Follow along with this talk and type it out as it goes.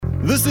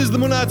This is the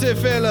Monate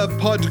Fela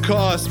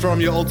podcast from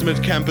your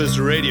ultimate campus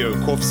radio,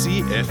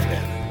 Kovsie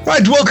FM.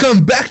 Right,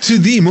 welcome back to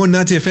the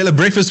Monate Fela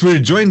breakfast. We're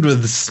joined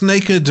with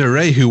Snaker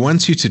DeRay, who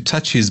wants you to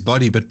touch his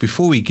body. But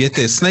before we get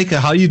there, Snaker,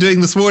 how are you doing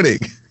this morning?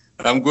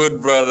 I'm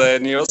good, brother.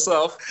 And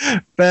yourself?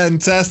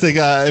 Fantastic.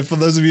 For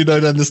those of you who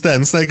don't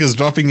understand, Snaker's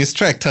dropping his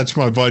track, Touch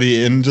My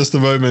Body, in just a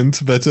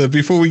moment. But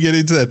before we get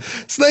into that,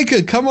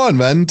 Snaker, come on,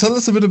 man. Tell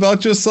us a bit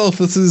about yourself.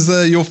 This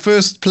is your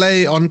first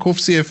play on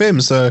Kovsie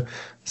FM. So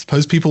I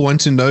suppose people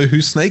want to know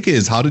who Snaker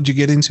is. How did you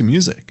get into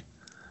music?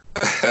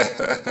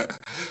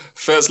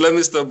 First, let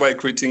me start by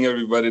greeting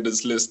everybody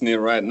that's listening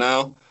right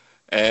now.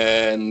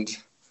 And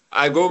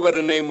I go by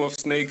the name of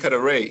Snaker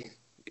DeRay.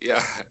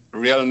 Yeah,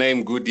 real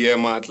name Goodyear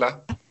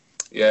Matla.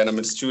 Yeah, and I'm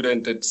a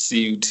student at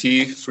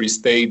CUT, Free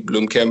State,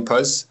 Bloem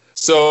Campus.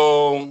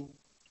 So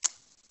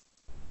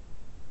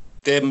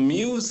the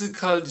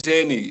musical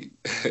journey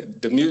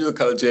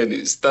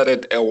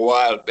started a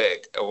while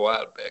back.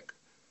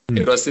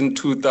 It was in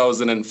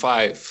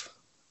 2005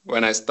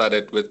 when I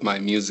started with my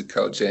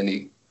musical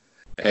journey.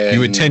 And you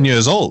were 10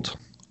 years old?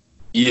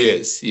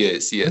 Yes. Okay.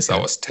 I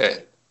was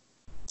 10.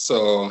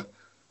 So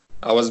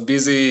I was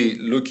busy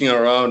looking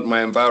around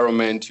my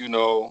environment,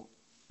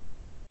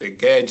 the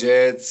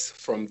gadgets,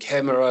 from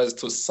cameras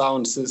to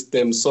sound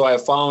systems. So I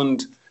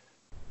found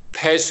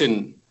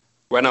passion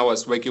when I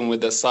was working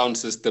with the sound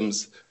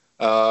systems,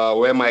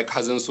 where my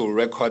cousins would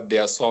record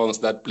their songs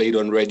that played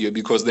on radio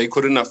because they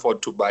couldn't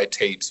afford to buy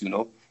tapes,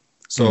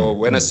 So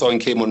when a song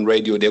came on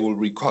radio, they would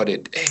record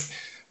it.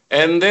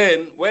 And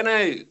then when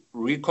I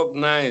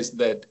recognized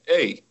that,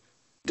 hey,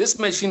 this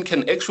machine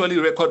can actually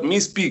record me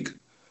speak,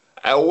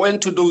 I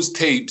went to those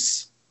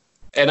tapes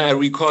and I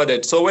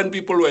recorded. So when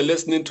people were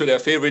listening to their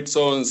favorite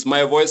songs,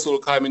 my voice will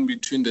come in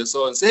between the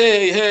songs,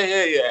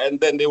 hey, and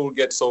then they will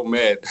get so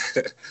mad.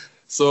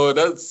 So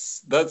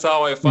that's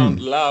how I found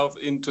love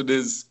into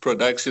this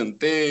production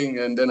thing.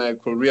 And then I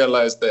could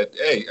realize that,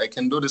 hey, I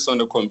can do this on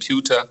the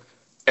computer,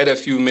 add a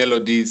few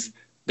melodies.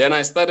 Then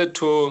I started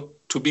to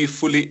be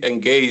fully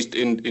engaged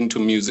into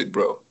music,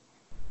 bro.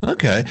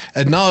 Okay.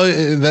 And now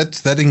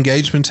that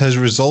engagement has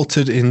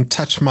resulted in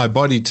Touch My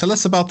Body. Tell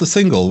us about the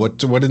single.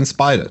 What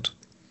inspired it?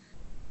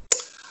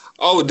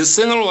 Oh, the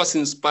single was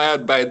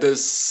inspired by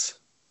this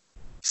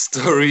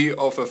story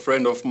of a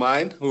friend of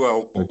mine who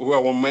I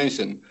won't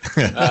mention.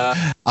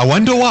 I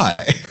wonder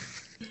why.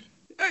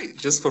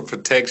 Just for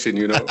protection,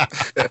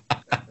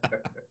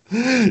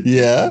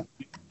 Yeah.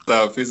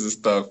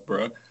 Stuff,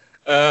 bro.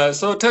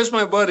 So Touch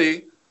My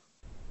Body,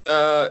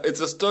 it's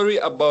a story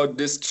about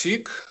this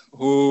chick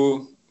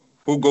who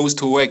goes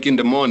to work in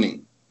the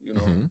morning,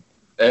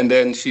 and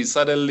then she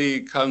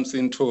suddenly comes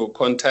into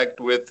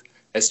contact with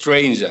a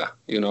stranger,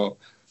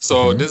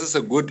 So this is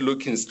a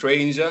good-looking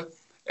stranger,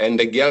 and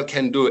the girl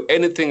can do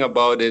anything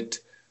about it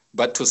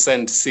but to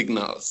send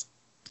signals,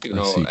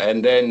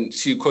 And then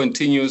she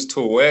continues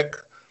to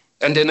work,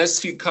 and then as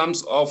she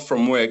comes off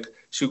from work,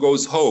 she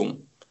goes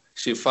home.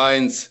 She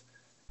finds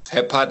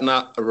her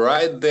partner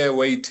right there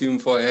waiting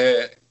for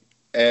her,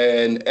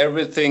 and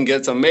everything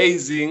gets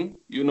amazing.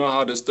 You know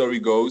how the story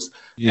goes.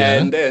 Yeah.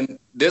 And then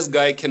this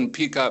guy can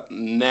pick up,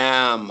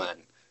 nah, man,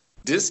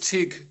 this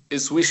chick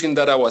is wishing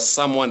that I was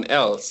someone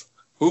else.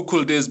 Who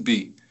could this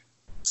be?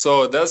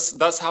 So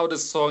that's how the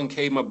song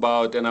came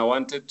about, and I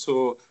wanted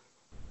to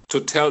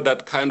tell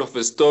that kind of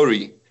a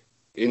story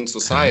in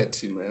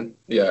society, man.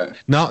 Yeah.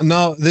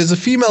 Now, there's a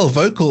female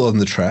vocal on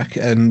the track,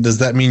 and does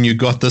that mean you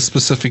got this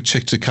specific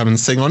chick to come and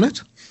sing on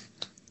it?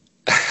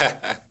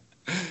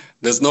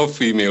 There's no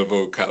female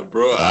vocal,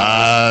 bro.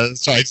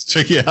 That's right. It's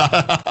tricky.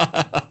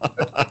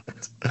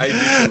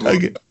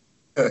 Okay.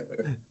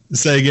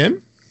 Say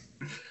again?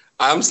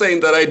 I'm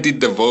saying that I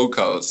did the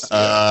vocals.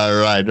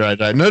 Right.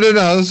 No.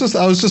 I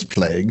was just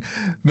playing,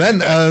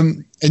 man.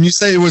 And you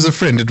say it was a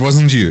friend. It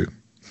wasn't you.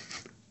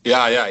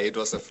 Yeah. It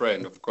was a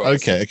friend, of course.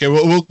 Okay.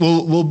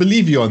 We'll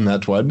believe you on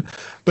that one.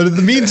 But in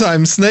the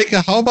meantime,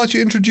 Snaker, how about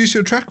you introduce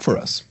your track for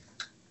us?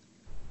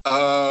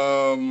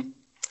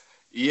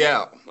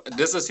 Yeah.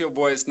 This is your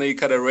boy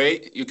Snaker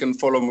DeRay. You can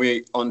follow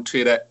me on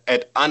Twitter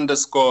at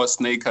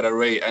 _Snaker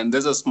DeRay. And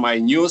this is my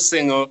new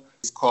single.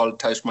 It's called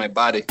Touch My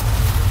Body.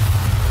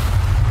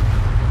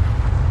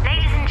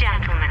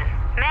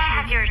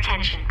 Your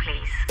attention,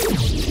 please.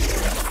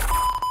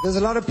 There's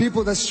a lot of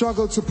people that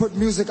struggle to put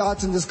music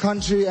out in this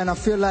country, and I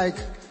feel like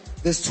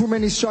there's too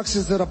many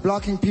structures that are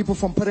blocking people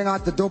from putting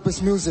out the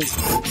dopest music.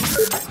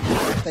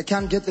 They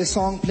can't get their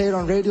song played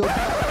on radio.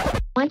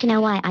 Want to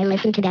know why I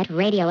listen to that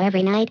radio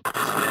every night?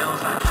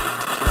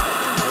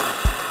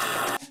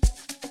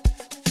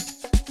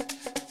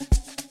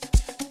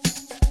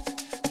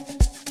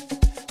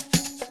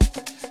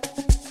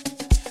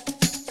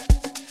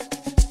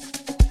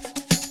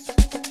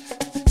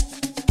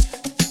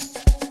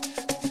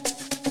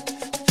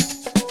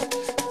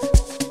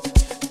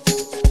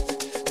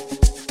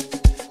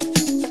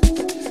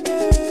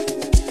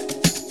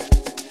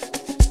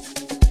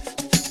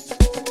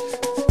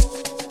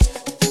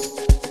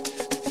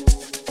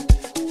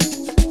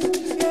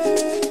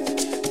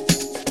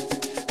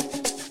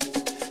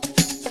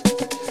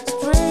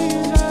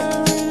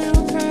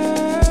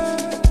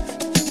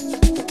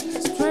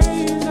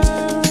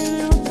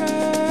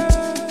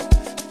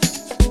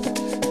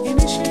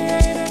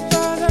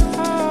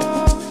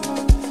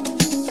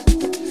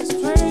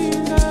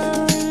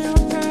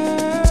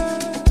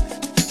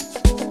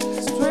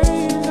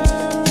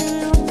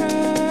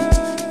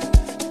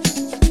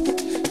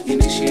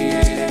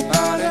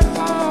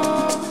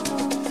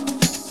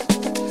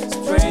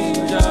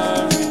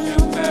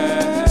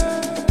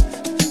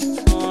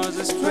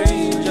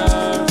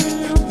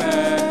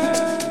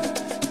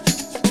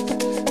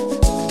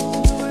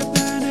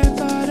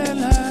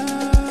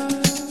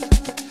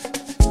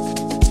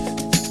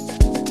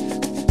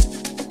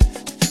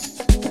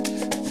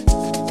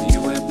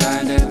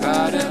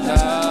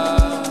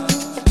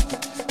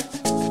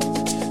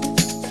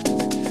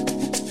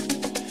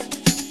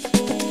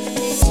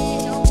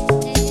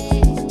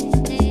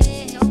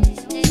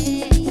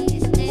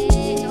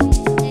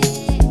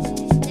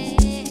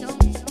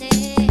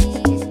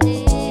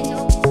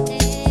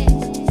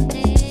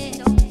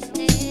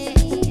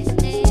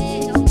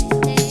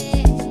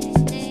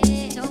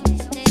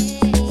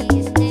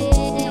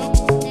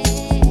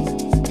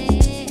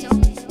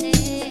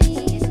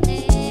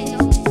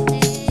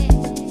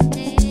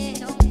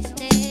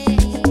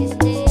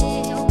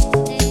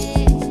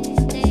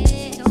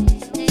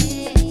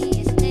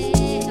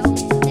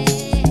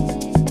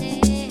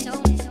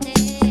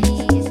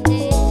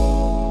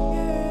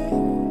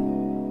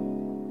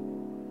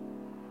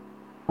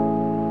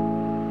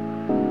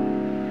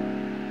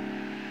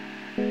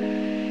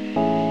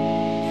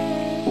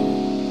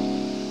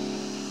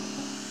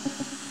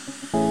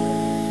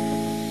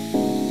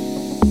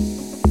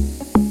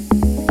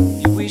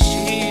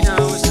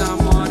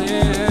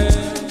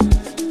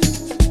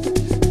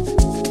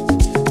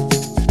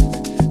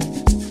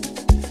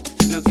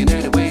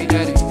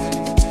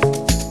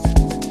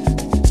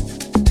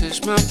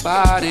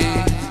 body.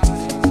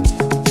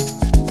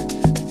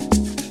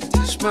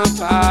 Touch my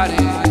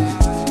body.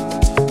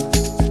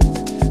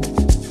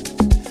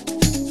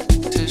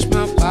 Touch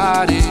my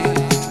body.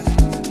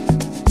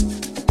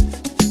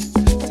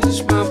 Touch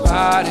my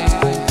body.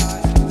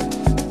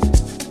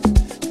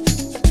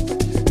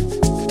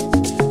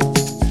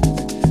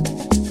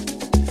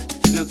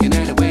 Looking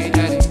at the way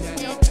that it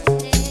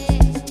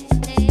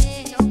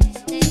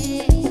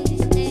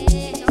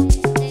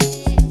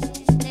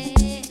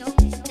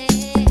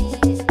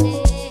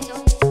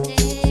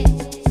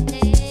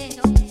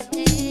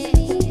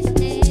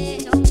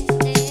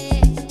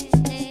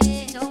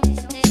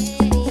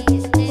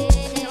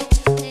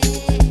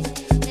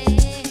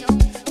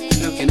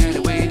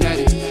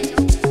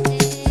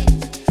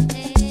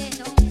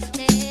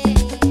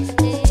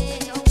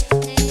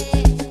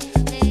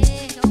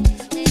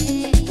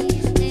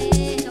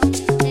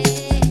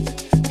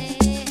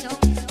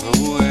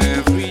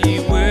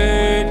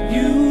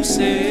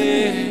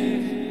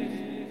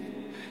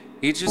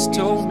He just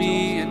told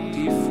me a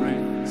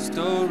different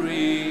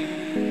story.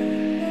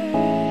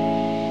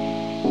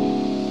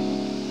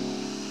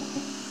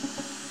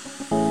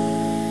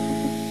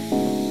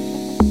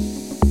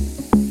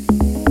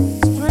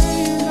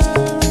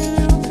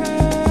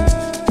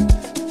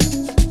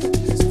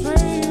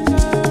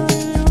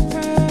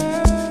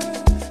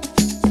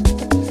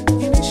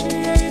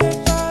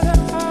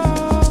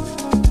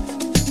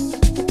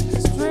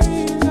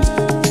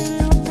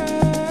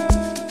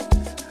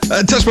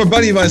 Touch My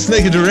Body by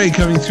Snaker DeRay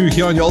coming through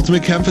here on your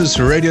Ultimate Campus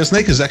Radio.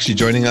 Snaker's actually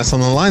joining us on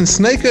the line.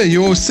 Snaker,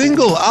 your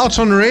single out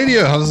on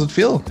radio. How does it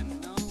feel?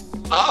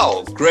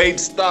 Oh, great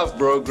stuff,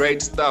 bro.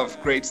 Great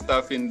stuff. Great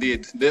stuff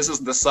indeed. This is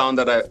the sound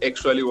that I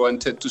actually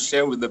wanted to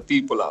share with the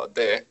people out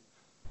there.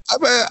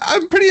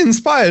 I'm pretty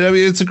inspired. I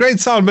mean, it's a great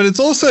sound, but it's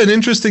also an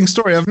interesting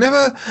story.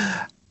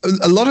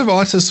 A lot of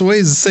artists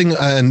always sing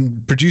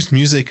and produce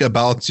music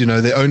about,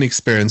 their own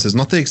experiences,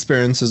 not the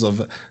experiences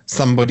of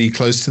somebody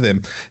close to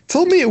them.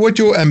 Tell me what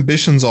your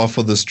ambitions are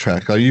for this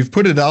track. You've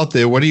put it out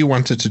there. What do you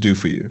want it to do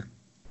for you?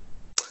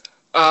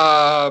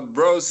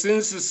 Bro,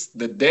 since it's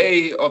the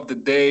day of the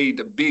day,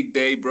 the big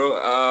day,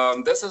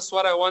 bro, this is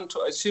what I want to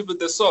achieve with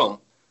the song.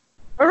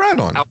 All right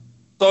on. I want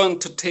the song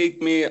to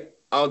take me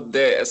out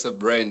there as a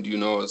brand,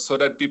 so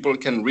that people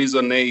can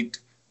resonate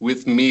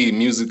with me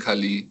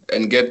musically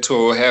and get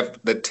to have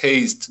the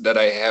taste that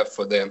I have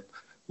for them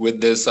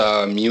with this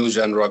new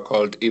genre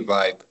called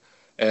E-Vibe.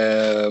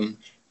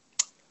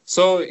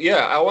 So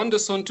yeah, I want the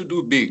song to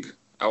do big.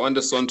 I want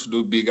it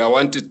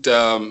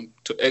to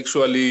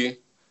actually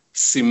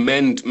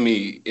cement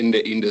me in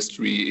the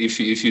industry, if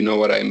you know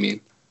what I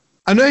mean.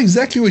 I know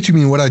exactly what you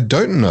mean. What I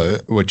don't know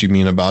what you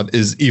mean about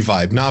is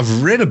E-Vibe. Now,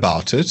 I've read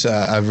about it.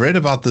 I've read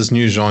about this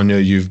new genre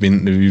you've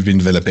been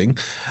developing.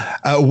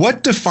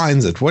 What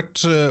defines it?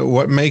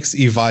 What makes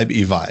E-Vibe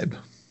E-Vibe?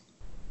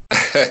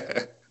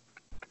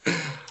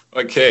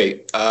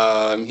 Okay.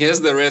 Here's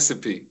the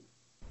recipe.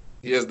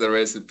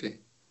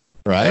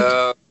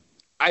 Right.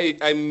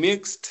 I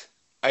mixed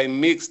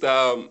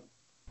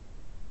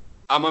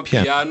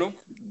Amapiano,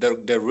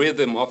 the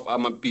rhythm of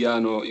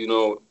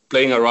Amapiano,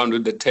 playing around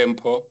with the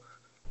tempo.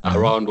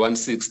 Around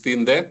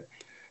 116 there.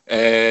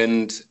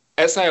 And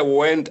as I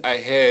went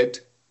ahead,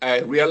 I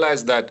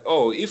realized that,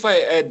 if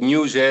I add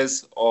new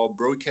jazz or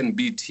broken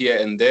beat here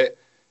and there,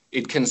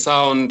 it can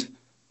sound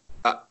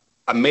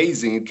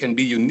amazing. It can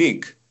be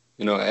unique,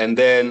 And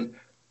then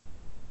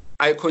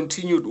I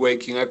continued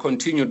working. I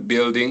continued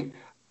building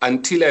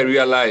until I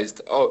realized,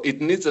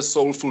 it needs a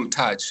soulful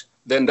touch.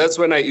 Then that's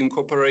when I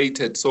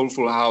incorporated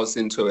soulful house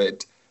into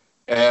it.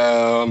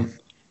 And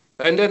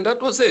then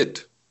that was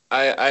it.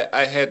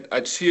 I had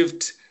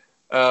achieved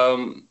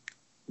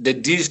the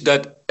dish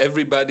that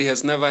everybody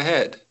has never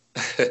had.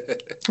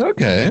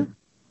 Okay.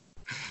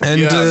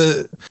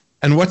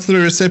 And what's the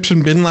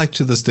reception been like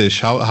to this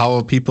dish? How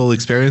are people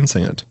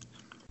experiencing it?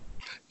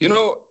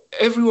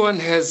 Everyone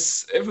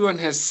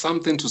has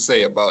something to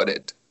say about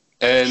it.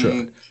 And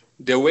Sure.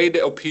 The way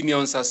the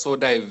opinions are so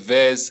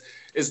diverse,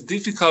 it's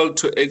difficult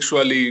to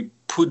actually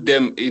put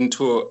them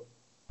into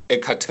a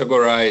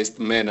categorized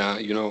manner,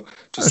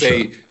 to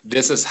say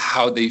this is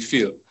how they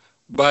feel.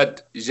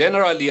 But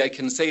generally, I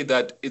can say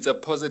that it's a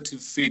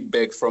positive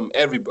feedback from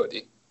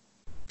everybody.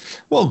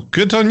 Well,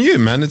 good on you,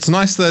 man. It's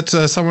nice that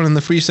someone in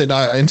the Free State,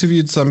 I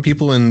interviewed some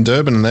people in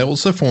Durban, and they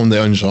also formed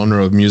their own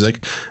genre of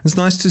music. It's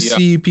nice to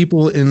see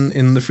people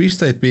in the Free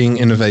State being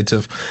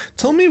innovative.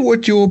 Tell me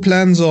what your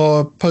plans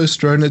are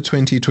post-Rona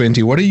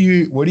 2020. What are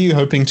you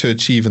hoping to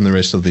achieve in the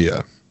rest of the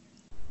year?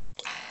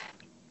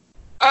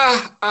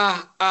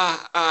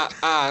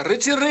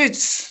 Richie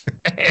Rich.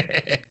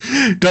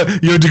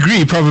 Your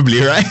degree,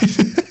 probably, right?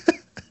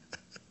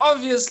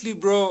 Obviously,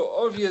 bro.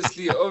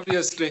 Obviously.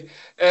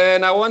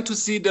 And I want to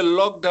see the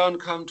lockdown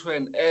come to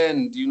an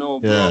end, bro.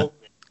 Yeah.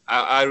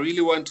 I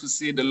really want to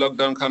see the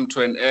lockdown come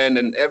to an end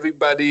and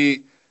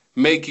everybody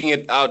making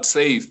it out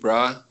safe,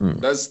 bro.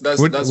 That's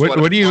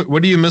what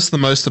do you miss the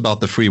most about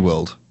the free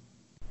world?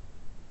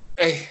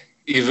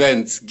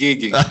 Events,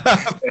 gigging.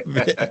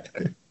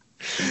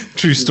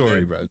 True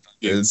story, bro.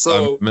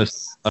 So, I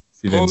miss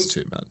events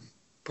too, man.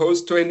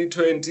 Post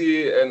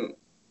 2020, and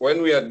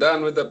when we are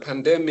done with the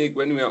pandemic,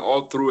 when we are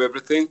all through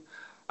everything,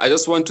 I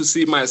just want to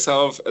see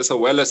myself as a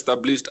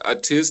well-established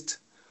artist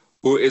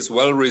who is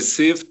well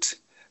received,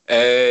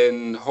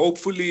 and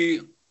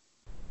hopefully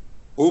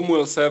whom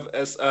will serve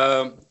as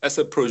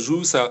a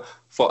producer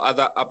for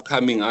other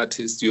upcoming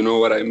artists. You know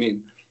what I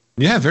mean?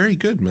 Yeah, very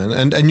good, man.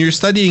 And you're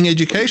studying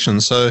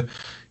education, so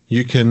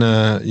you can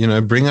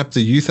bring up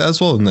the youth as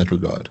well in that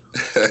regard.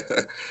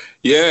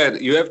 Yeah,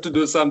 you have to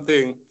do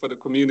something for the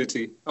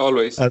community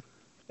always.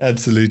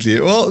 Absolutely.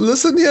 Well,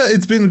 listen,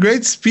 it's been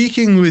great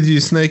speaking with you,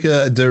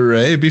 Sneaker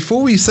DeRay.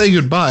 Before we say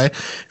goodbye,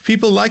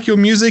 people like your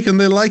music and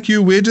they like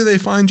you. Where do they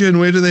find you and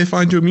where do they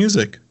find your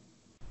music?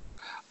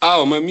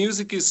 Oh, my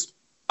music is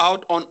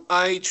out on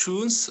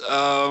iTunes,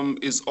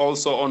 is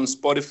also on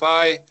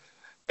Spotify.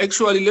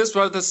 Actually, let's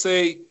rather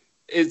say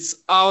it's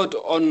out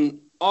on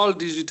all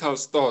digital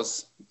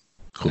stores.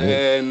 Cool.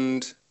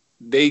 And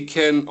they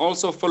can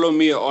also follow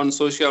me on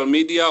social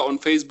media. On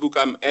Facebook,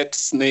 I'm at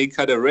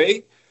Sneaker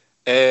DeRay.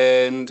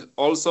 And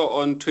also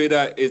on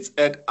Twitter, it's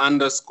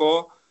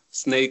 @_Sneaker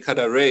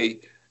DeRay.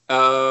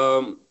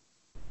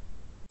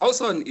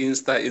 Also on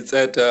Insta, it's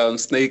at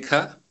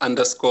Sneaker__Ray.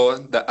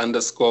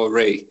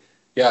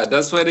 Yeah,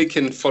 that's where they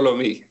can follow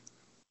me.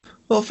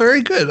 Well,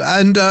 very good.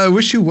 And I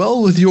wish you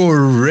well with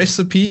your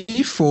recipe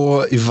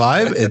for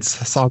Vibe. It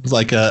sounds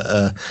like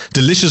a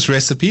delicious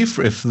recipe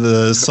if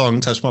the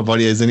song Touch My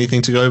Body has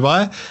anything to go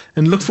by.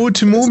 And look forward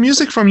to more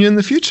music from you in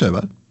the future,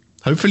 man.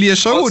 Hopefully a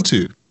show or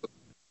two.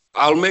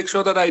 I'll make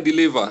sure that I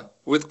deliver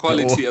with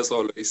quality as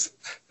always.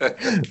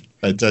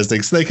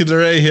 Fantastic. Sneaker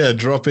DeRay here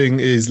dropping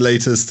his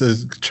latest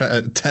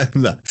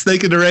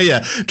Sneaker DeRay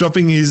here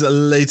dropping his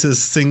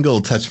latest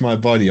single, Touch My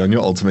Body, on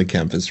your Ultimate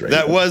Campus Radio.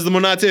 That was the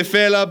Monate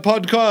Fela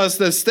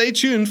podcast. Stay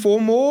tuned for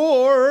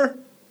more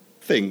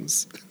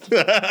things. All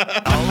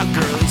the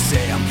girls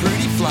say I'm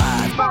pretty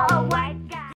fly.